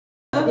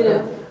You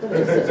know, that's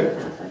just such a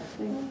path, I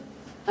think.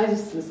 I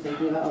just was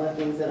thinking about all the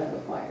things that I'm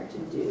required to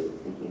do,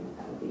 thinking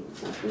that would be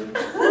something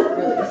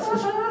really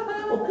such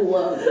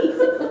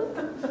baloney.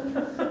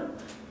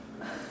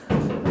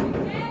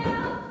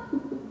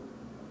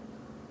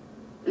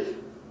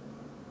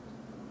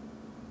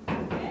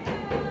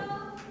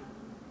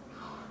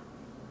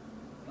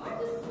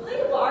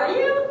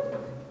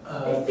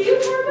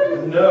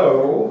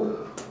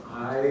 No,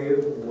 I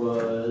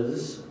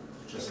was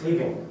just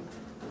leaving.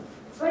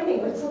 It's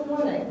raining, what's so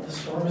morning? The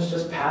storm is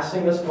just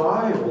passing us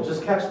by. We'll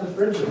just catch the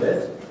fringe of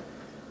it.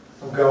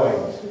 I'm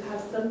going. Do you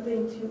have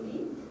something to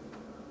eat?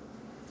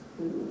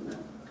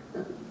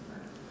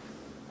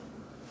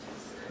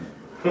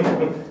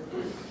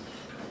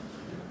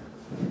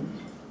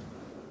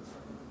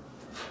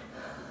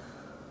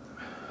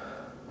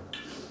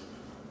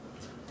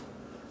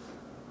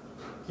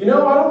 You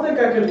know, I don't think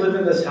I could live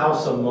in this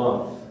house a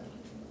month.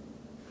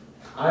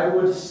 I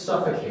would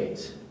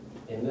suffocate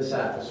in this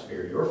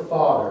atmosphere. Your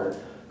father,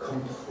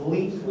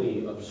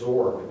 completely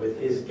absorbed with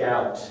his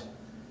gout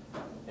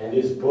and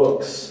his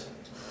books.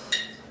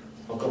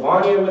 Uncle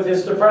Vanya with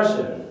his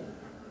depression.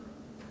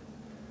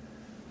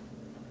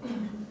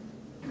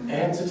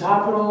 And to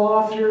top it all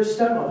off, your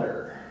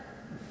stepmother.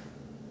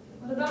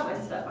 What about my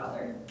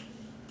stepmother?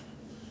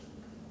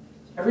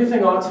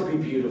 Everything ought to be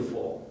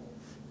beautiful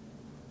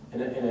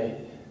in a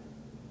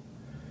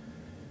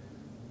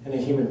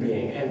human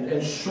being.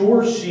 And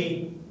sure,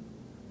 she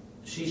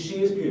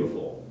is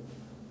beautiful.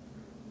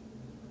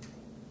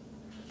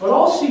 But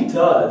all she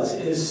does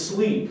is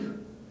sleep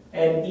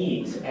and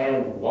eat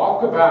and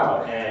walk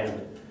about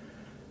and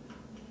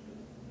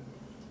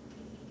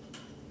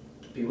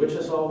bewitch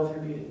us all with her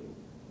beauty.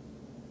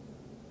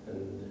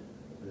 And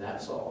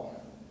that's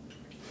all.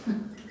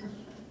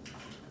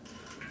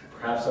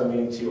 Perhaps I'm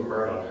being too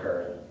hard on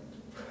her.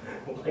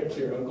 Like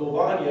your Uncle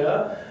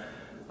Vanya,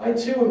 I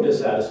too am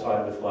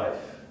dissatisfied with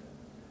life.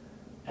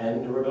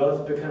 And we're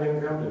both becoming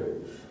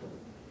grumblers.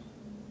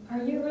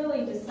 Are you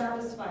really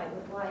dissatisfied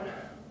with life?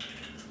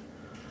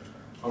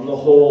 On the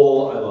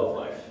whole, I love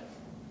life.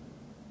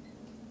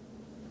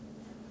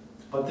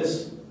 But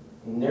this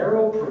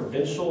narrow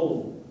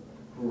provincial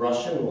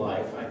Russian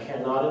life I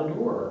cannot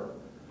endure.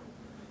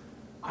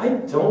 I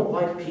don't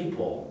like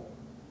people.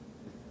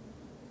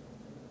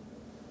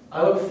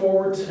 I look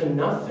forward to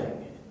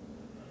nothing.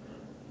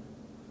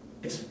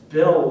 It's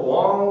been a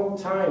long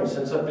time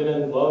since I've been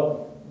in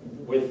love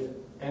with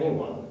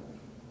anyone.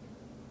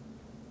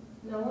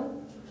 No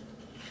one?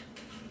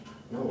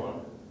 No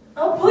one.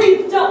 Oh,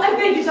 please don't! I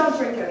beg you, don't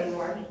drink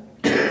anymore.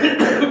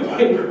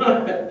 Why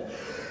not?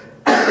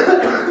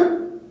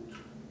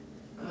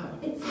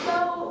 It's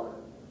so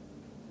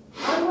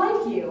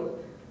unlike you.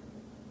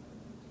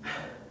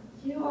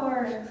 You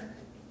are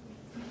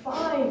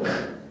fine,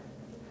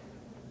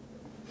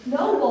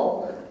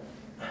 noble.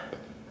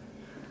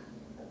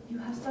 You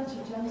have such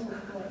a gentle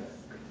voice.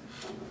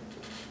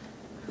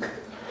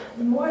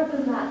 And more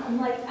than that,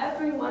 unlike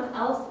everyone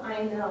else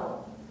I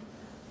know,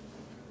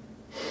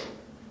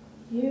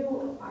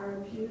 you are a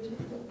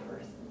beautiful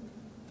person.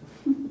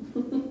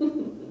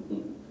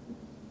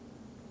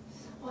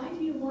 So why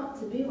do you want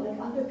to be like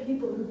other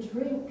people who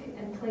drink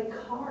and play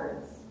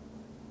cards?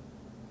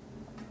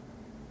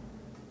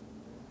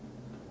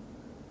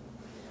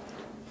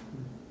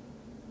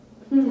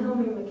 Tell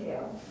me,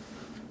 Mikhail,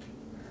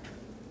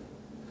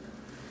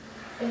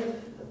 if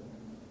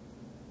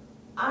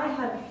I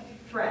had a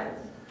friend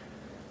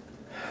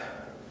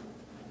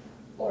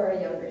or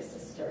a younger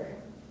sister,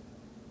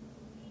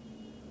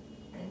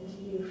 and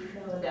you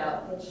found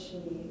out that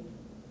she,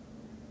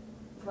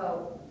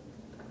 well,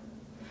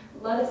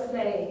 let us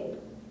say,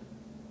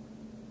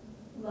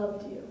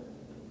 loved you,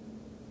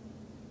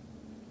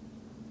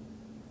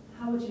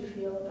 how would you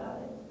feel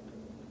about it?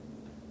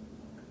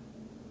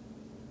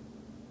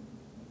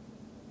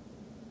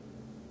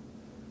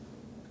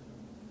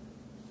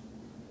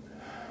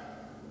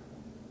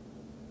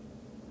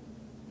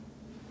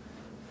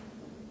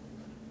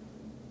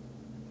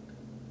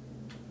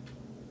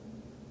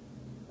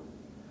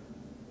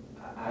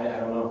 I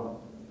don't know.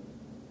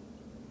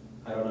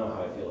 I don't know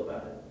how I feel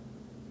about it.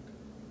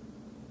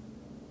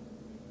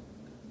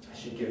 I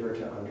should give her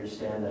to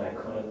understand that I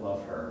couldn't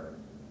love her.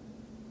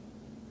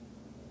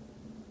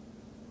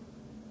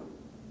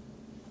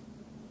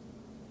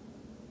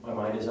 My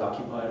mind is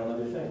occupied on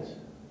other things.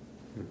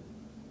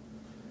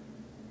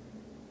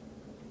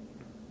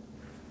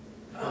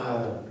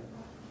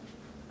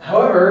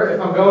 However, if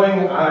I'm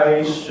going,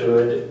 I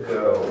should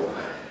go.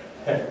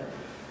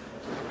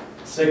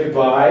 Say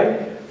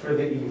goodbye for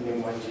the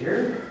evening, my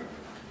dear.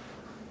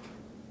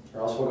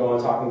 Or else we'll go on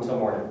talking till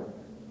morning.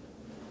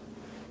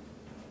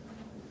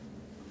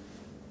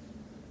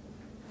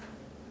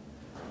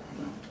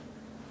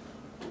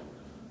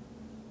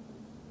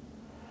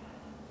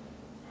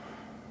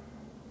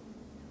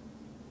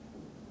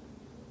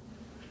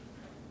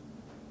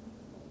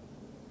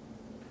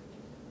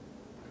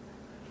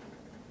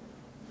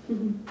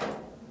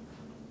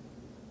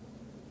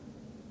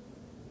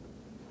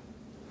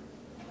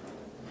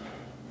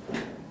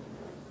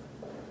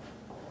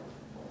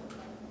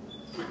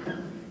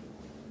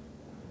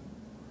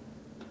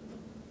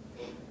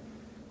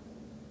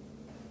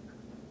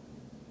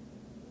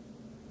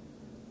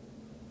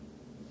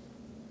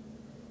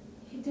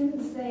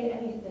 didn't say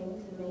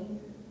anything to me.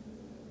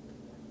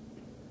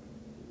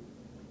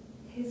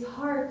 His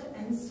heart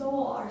and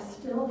soul are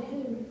still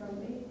hidden from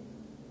me.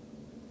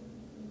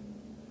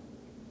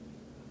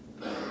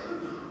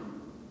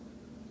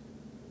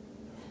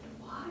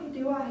 Why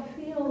do I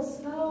feel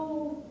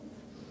so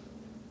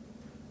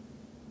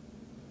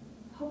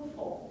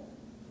hopeful?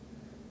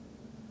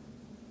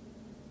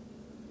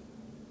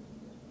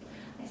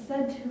 I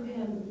said to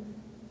him,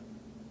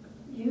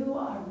 "You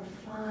are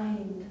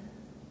refined,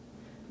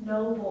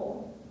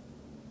 noble.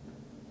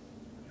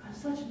 You have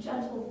such a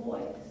gentle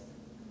voice."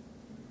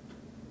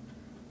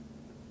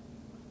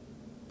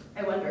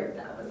 I wonder if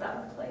that was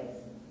out of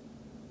place.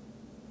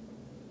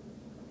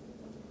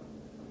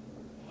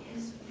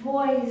 His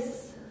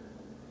voice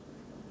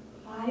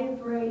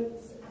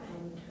vibrates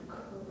and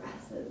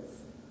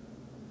caresses.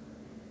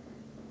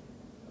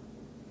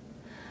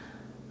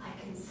 I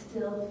can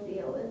still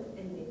feel it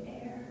in the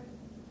air.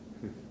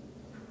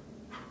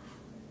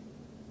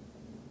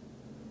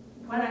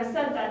 When I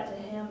said that to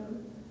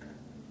him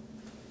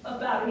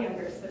about a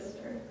younger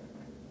sister,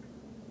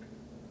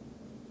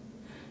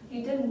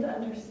 he didn't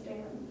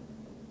understand.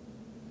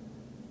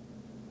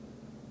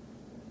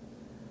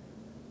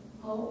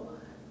 Oh,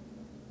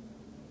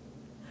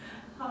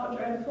 how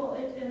dreadful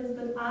it is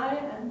that I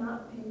am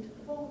not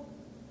beautiful.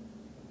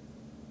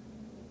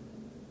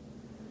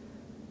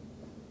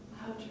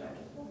 How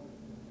dreadful.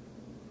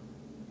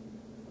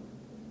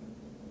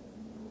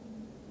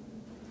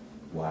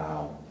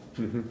 Wow.